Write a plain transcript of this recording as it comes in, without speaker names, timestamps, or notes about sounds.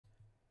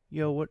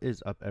Yo, what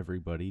is up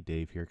everybody?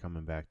 Dave here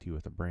coming back to you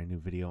with a brand new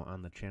video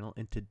on the channel,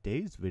 and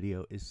today's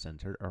video is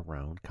centered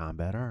around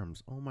Combat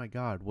Arms. Oh my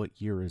god,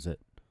 what year is it?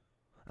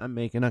 I'm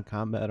making a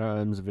Combat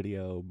Arms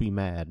video. Be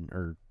mad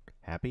or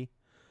happy?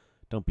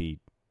 Don't be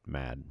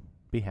mad.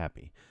 Be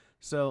happy.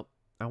 So,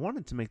 I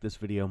wanted to make this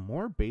video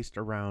more based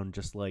around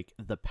just like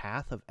the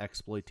path of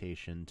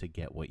exploitation to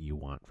get what you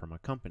want from a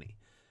company.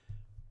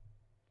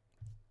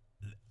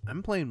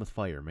 I'm playing with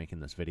fire making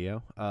this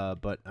video,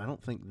 but I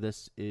don't think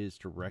this is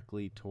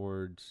directly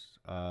towards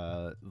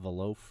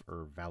Valof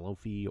or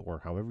Valofi or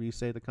however you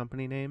say the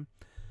company name.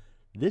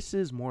 This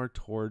is more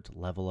towards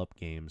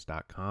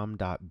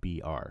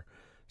levelupgames.com.br.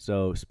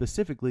 So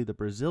specifically the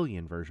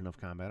Brazilian version of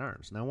Combat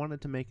Arms. And I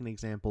wanted to make an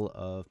example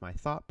of my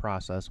thought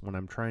process when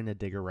I'm trying to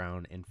dig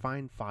around and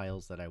find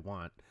files that I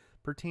want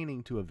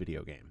pertaining to a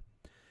video game.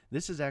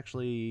 This is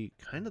actually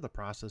kind of the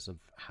process of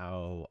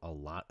how a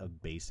lot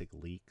of basic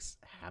leaks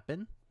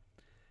happen.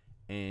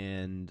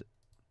 And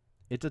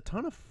it's a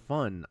ton of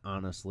fun,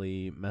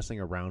 honestly,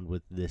 messing around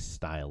with this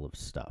style of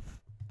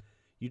stuff.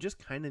 You just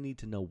kind of need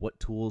to know what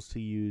tools to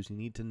use. You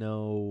need to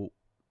know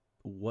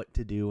what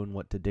to do and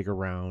what to dig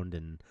around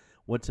and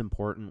what's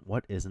important,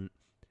 what isn't.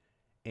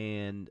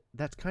 And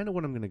that's kind of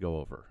what I'm going to go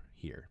over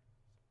here.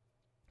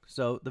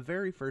 So the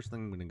very first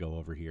thing I'm going to go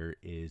over here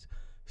is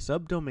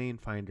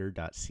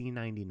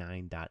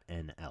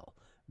subdomainfinder.c99.nl.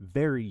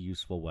 Very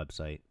useful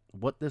website.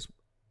 What this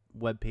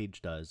web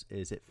page does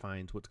is it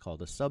finds what's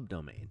called a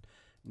subdomain.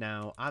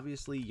 Now,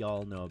 obviously,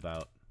 y'all know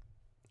about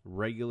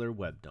regular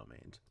web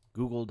domains,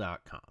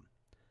 google.com.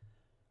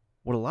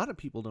 What a lot of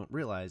people don't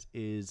realize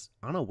is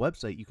on a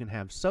website, you can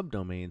have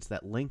subdomains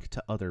that link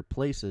to other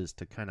places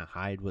to kind of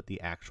hide what the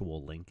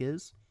actual link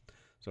is.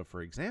 So,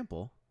 for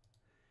example,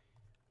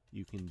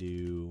 you can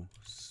do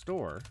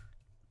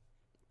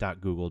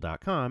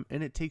store.google.com,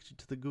 and it takes you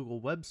to the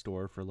Google Web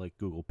Store for like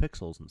Google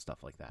Pixels and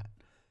stuff like that.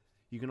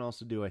 You can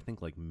also do, I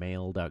think, like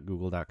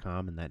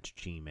mail.google.com, and that's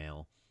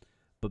Gmail.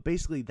 But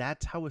basically,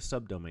 that's how a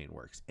subdomain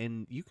works.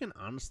 And you can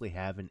honestly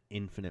have an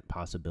infinite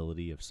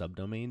possibility of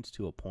subdomains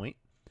to a point.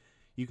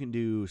 You can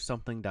do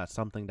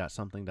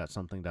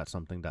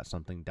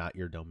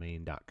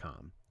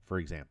something.something.something.something.something.yourdomain.com, for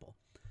example.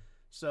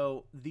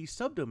 So the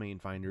subdomain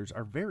finders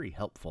are very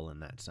helpful in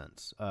that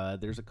sense.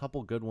 There's a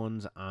couple good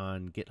ones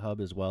on GitHub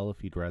as well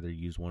if you'd rather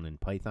use one in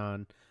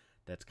Python.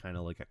 That's kind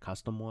of like a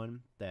custom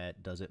one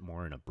that does it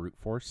more in a brute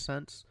force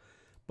sense.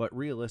 But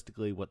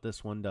realistically, what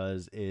this one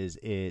does is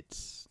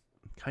it's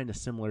kind of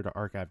similar to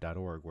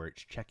archive.org, where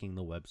it's checking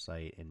the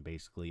website and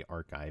basically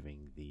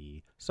archiving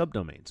the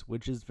subdomains,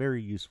 which is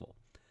very useful.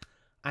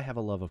 I have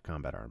a love of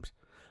Combat Arms.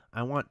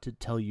 I want to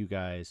tell you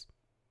guys,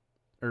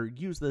 or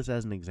use this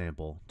as an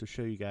example to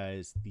show you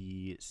guys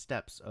the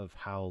steps of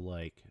how,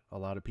 like, a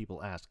lot of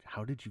people ask,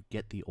 how did you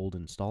get the old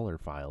installer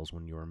files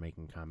when you were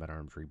making Combat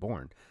Arms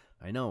Reborn?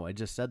 I know, I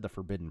just said the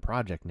forbidden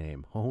project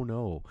name. Oh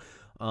no.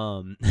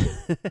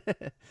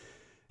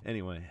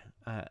 Anyway,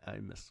 I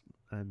miss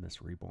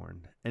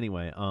Reborn.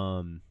 Anyway,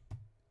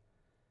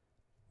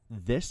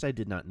 this I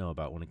did not know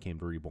about when it came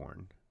to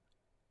Reborn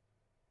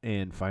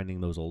and finding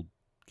those old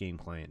game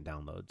client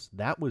downloads.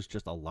 That was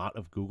just a lot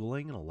of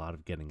Googling and a lot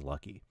of getting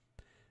lucky.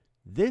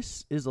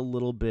 This is a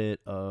little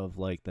bit of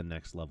like the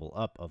next level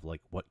up of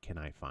like, what can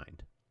I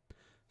find?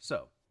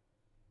 So,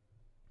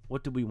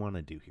 what do we want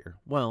to do here?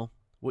 Well,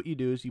 what you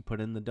do is you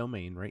put in the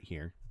domain right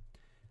here.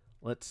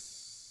 Let's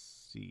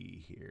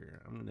see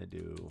here. I'm going to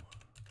do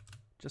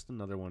just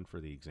another one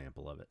for the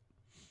example of it.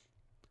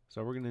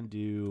 So we're going to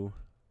do,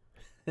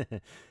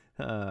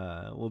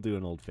 we'll do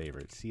an old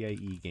favorite,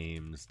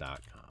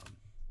 ciegames.com,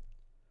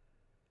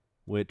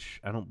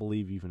 which I don't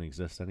believe even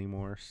exists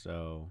anymore,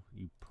 so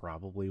you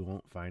probably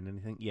won't find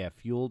anything. Yeah,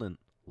 Fueled and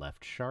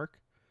Left Shark.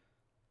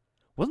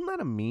 Wasn't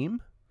that a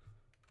meme?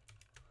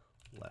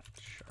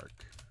 Left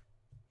Shark.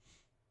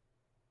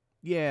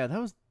 Yeah, that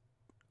was,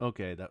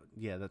 okay,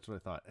 that's what I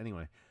thought.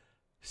 Anyway,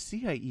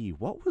 CIE,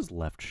 what was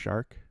Left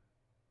Shark?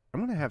 I'm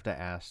going to have to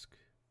ask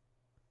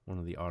one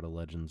of the Auto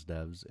Legends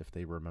devs if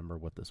they remember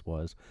what this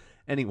was.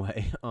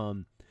 Anyway,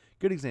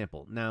 good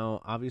example.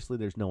 Now, obviously,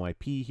 there's no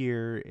IP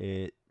here.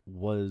 It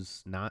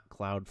was not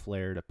cloud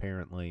flared,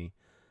 apparently.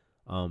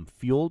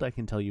 Fueled, I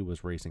can tell you,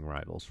 was Racing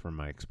Rivals from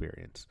my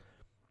experience.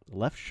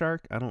 Left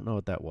Shark, I don't know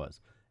what that was.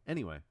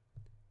 Anyway,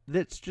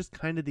 that's just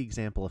kind of the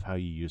example of how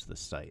you use this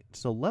site.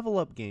 So Level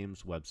Up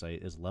Games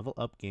website is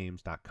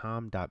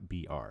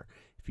levelupgames.com.br.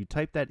 If you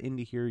type that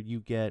into here, you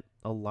get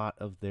a lot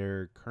of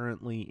their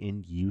currently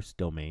in use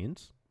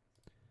domains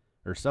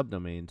or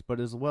subdomains, but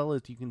as well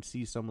as you can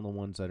see some of the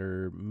ones that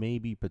are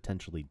maybe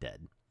potentially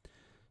dead.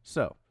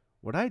 So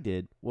what I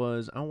did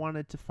was I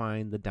wanted to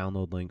find the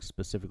download links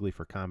specifically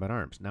for Combat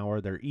Arms. Now,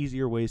 are there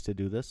easier ways to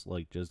do this?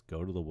 Like just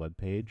go to the web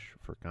page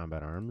for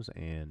Combat Arms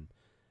and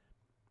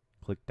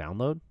click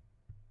download?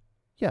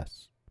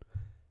 Yes.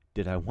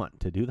 Did I want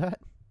to do that?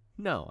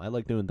 No, I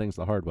like doing things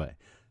the hard way.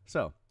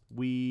 So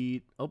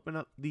we open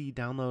up the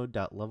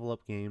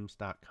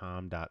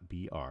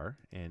download.levelupgames.com.br,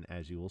 and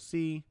as you will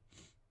see,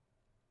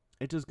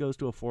 it just goes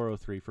to a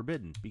 403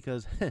 forbidden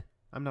because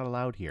I'm not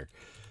allowed here.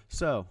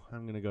 So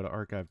I'm going to go to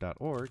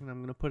archive.org and I'm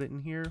going to put it in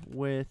here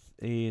with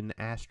an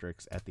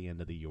asterisk at the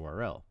end of the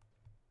URL.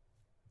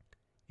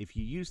 If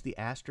you use the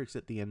asterisk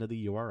at the end of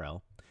the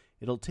URL,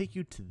 it'll take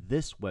you to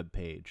this web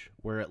page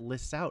where it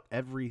lists out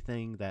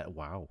everything that,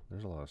 wow,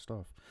 there's a lot of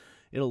stuff.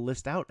 It'll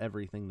list out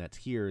everything that's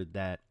here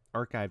that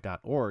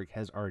archive.org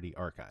has already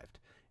archived.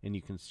 And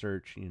you can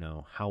search, you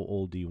know, how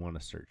old do you want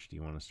to search? Do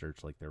you want to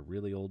search like their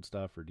really old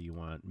stuff, or do you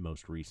want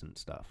most recent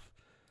stuff?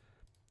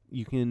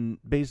 You can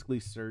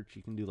basically search,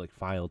 you can do like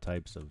file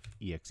types of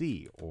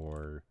exe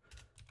or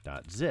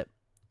 .zip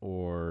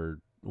or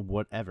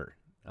whatever.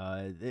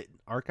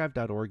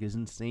 Archive.org is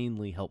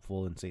insanely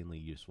helpful, insanely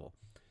useful.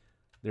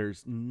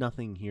 There's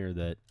nothing here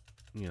that,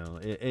 you know,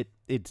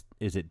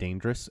 is it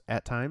dangerous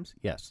at times?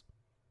 Yes,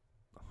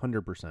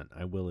 100%.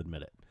 I will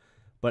admit it.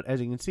 But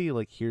as you can see,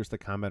 like here's the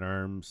Combat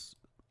Arms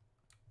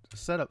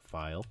setup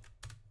file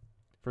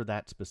for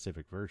that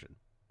specific version.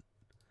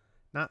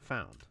 Not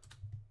found.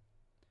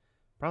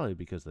 Probably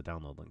because the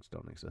download links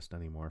don't exist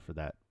anymore for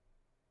that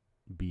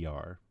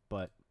BR.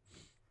 But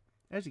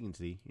as you can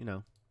see, you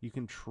know, you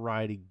can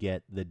try to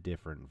get the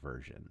different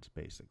versions,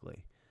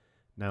 basically.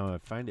 Now, I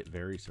find it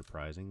very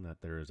surprising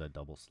that there is a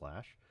double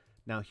slash.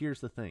 Now,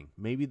 here's the thing.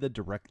 Maybe the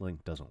direct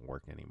link doesn't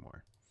work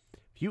anymore.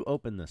 If you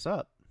open this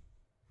up,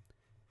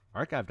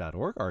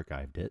 archive.org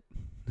archived it.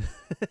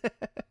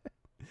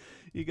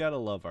 You gotta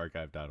love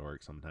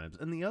archive.org sometimes.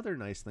 And the other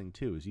nice thing,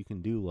 too, is you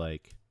can do,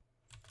 like,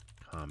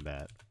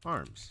 Combat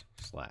Arms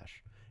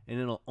slash. And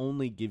it'll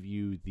only give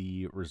you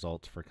the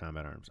results for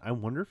Combat Arms. I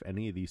wonder if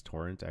any of these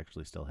torrents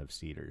actually still have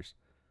seeders.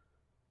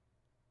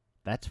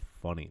 That's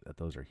funny that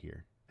those are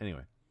here.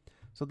 Anyway,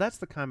 so that's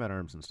the Combat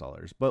Arms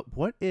installers. But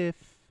what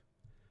if,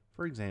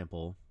 for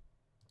example,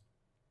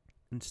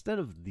 instead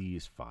of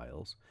these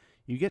files,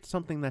 you get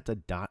something that's a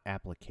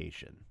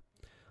 .application?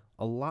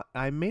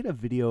 I made a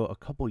video a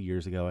couple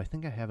years ago. I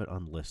think I have it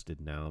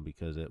unlisted now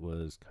because it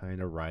was kind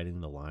of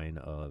riding the line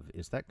of,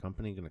 is that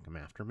company going to come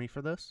after me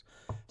for this?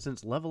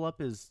 Since Level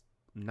Up is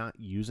not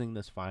using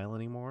this file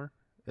anymore,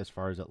 as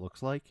far as it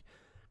looks like,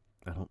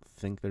 I don't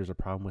think there's a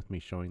problem with me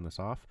showing this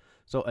off.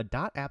 So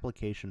a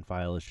 .application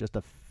file is just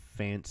a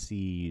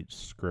fancy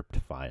script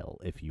file,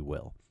 if you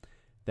will,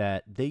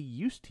 that they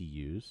used to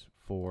use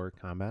for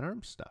Combat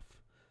Arms stuff.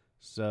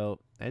 So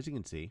as you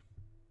can see,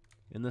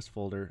 in this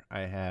folder,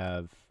 I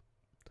have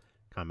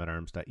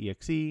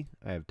combatarms.exe,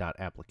 I have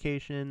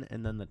 .application,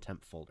 and then the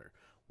temp folder.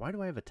 Why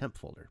do I have a temp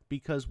folder?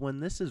 Because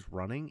when this is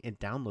running, it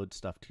downloads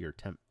stuff to your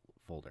temp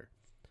folder,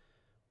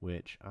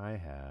 which I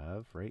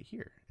have right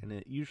here. And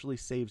it usually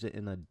saves it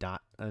in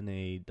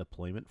a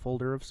deployment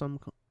folder of some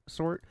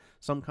sort.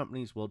 Some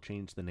companies will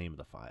change the name of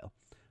the file.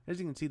 As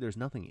you can see, there's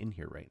nothing in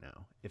here right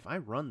now. If I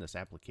run this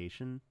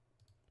application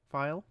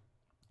file,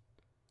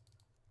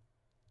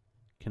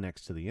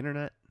 connects to the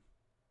internet,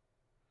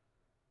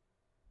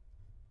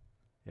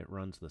 it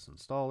runs this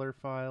installer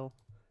file.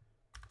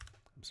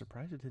 I'm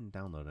surprised it didn't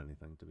download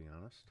anything, to be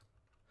honest.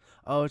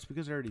 Oh, it's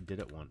because I already did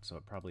it once, so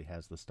it probably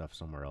has the stuff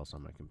somewhere else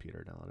on my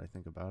computer now that I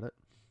think about it.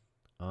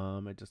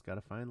 I just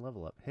gotta find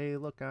Level Up. Hey,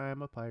 look,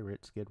 I'm a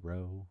pirate, Skid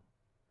Row.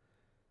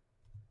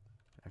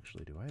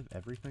 Actually, do I have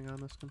everything on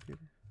this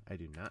computer? I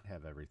do not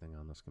have everything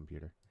on this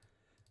computer.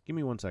 Give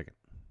me 1 second.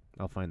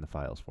 I'll find the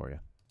files for you.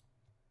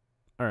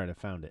 Alright, I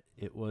found it.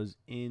 It was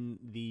in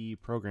the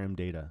program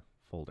data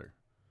folder.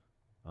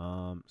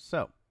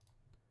 So,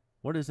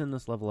 what is in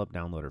this Level Up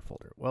downloader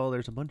folder? Well,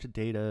 there's a bunch of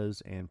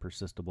datas and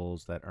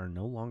persistables that are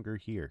no longer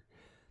here.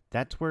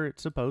 That's where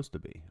it's supposed to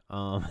be.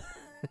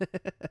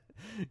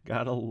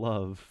 Gotta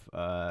love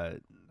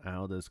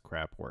how this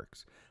crap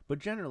works. But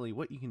generally,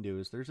 what you can do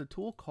is there's a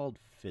tool called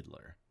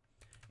Fiddler.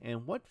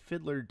 And what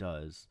Fiddler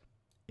does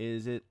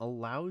is it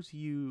allows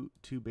you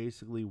to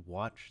basically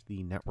watch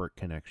the network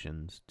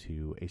connections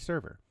to a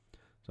server.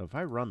 So if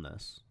I run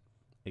this,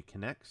 it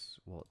connects,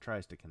 well, it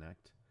tries to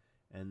connect,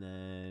 and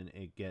then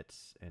it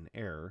gets an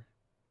error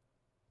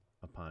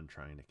upon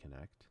trying to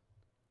connect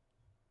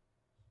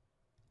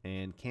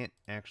and can't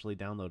actually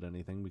download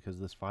anything because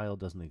this file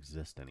doesn't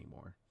exist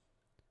anymore.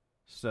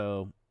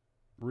 So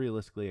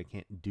realistically, I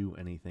can't do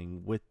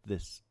anything with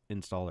this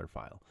installer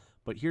file.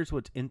 But here's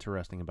what's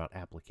interesting about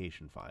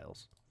application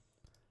files.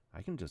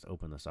 I can just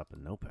open this up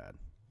in Notepad.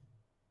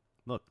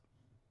 Look,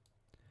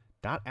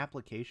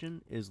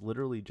 .application is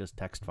literally just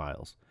text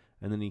files.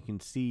 And then you can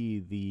see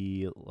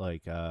the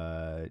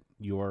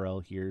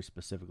URL here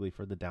specifically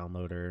for the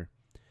downloader.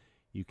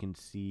 You can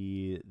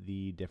see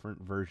the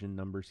different version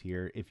numbers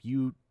here. If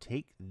you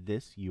take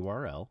this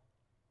URL,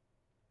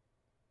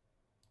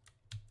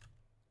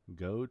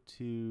 go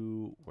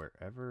to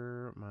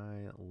wherever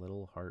my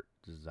little heart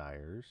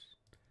desires.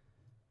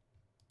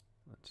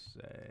 Let's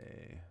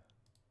say,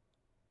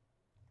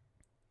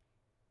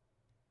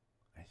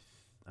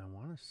 I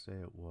want to say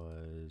it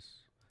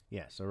was,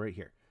 yeah, so right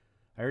here.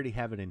 I already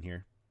have it in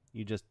here.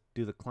 You just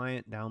do the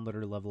client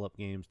downloader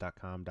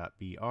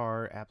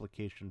levelupgames.com.br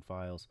application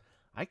files.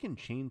 I can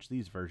change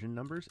these version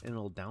numbers and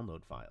it'll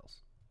download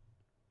files.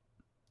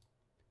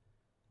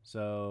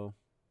 So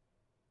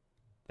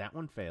that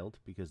one failed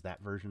because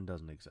that version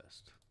doesn't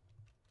exist.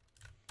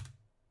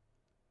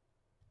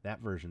 That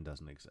version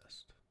doesn't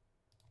exist.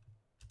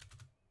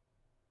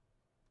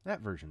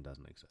 That version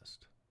doesn't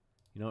exist.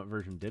 You know what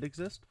version did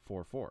exist?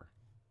 4.4.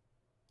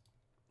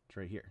 It's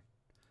right here.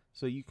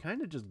 So you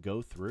kind of just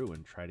go through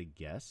and try to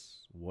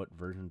guess what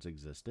versions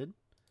existed.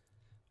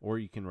 Or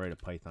you can write a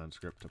Python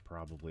script to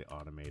probably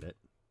automate it,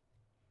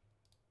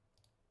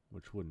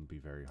 which wouldn't be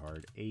very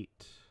hard. 8.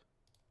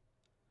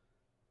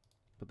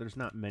 But there's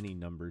not many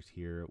numbers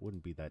here. It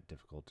wouldn't be that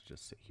difficult to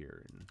just sit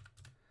here and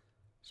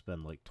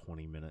spend like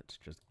 20 minutes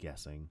just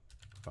guessing.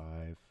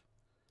 5.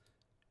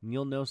 And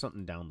you'll know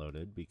something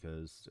downloaded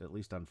because, at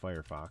least on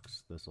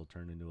Firefox, this will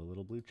turn into a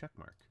little blue check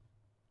mark.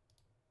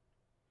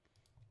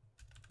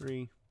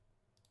 3.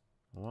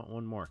 I want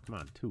one more. Come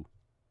on, 2.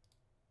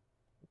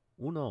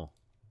 Uno.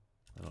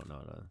 I don't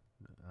know.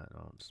 I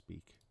don't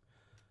speak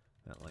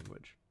that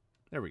language.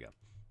 There we go.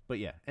 But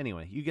yeah,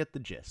 anyway, you get the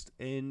gist.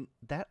 And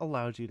that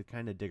allows you to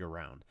kind of dig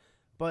around.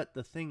 But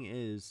the thing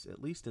is,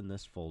 at least in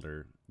this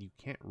folder, you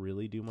can't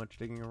really do much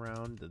digging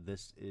around.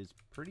 This is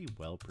pretty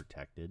well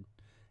protected,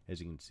 as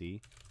you can see.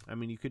 I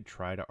mean, you could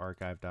try to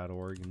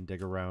archive.org and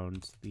dig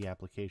around the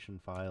application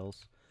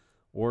files.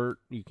 Or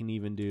you can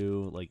even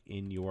do, like,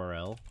 in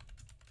URL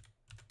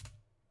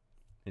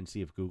and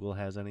see if Google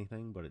has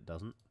anything, but it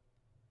doesn't.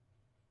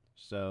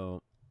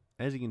 So,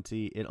 as you can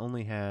see, it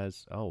only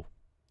has... Oh,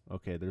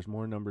 okay, there's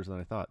more numbers than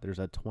I thought. There's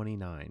a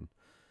 29.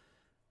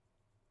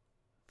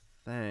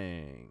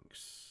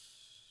 Thanks,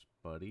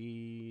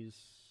 buddies.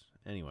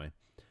 Anyway,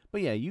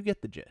 but yeah, you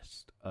get the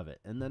gist of it.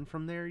 And then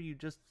from there, you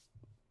just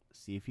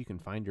see if you can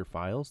find your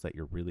files that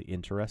you're really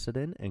interested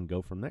in and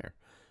go from there.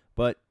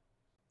 But,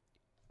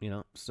 you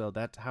know, so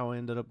that's how I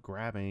ended up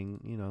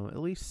grabbing, you know, at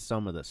least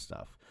some of this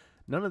stuff.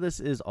 None of this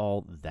is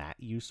all that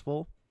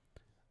useful,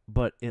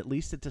 but at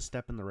least it's a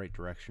step in the right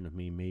direction of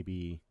me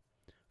maybe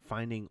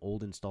finding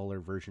old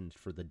installer versions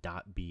for the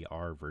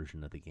 .br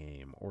version of the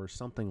game or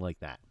something like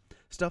that.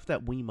 Stuff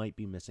that we might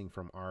be missing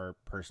from our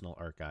personal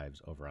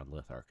archives over on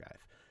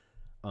LithArchive.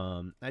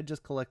 I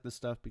just collect this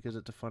stuff because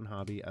it's a fun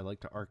hobby. I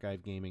like to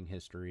archive gaming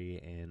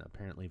history, and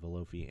apparently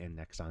Velofi and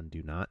Nexon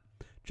do not,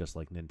 just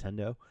like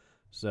Nintendo.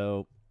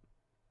 So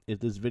if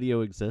this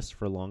video exists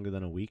for longer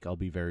than a week, I'll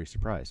be very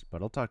surprised.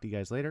 But I'll talk to you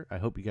guys later. I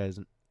hope you guys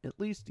at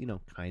least, you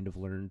know, kind of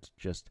learned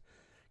just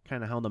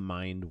kind of how the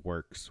mind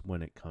works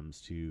when it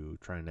comes to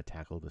trying to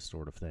tackle this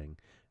sort of thing.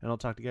 And I'll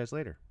talk to you guys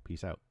later.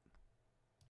 Peace out.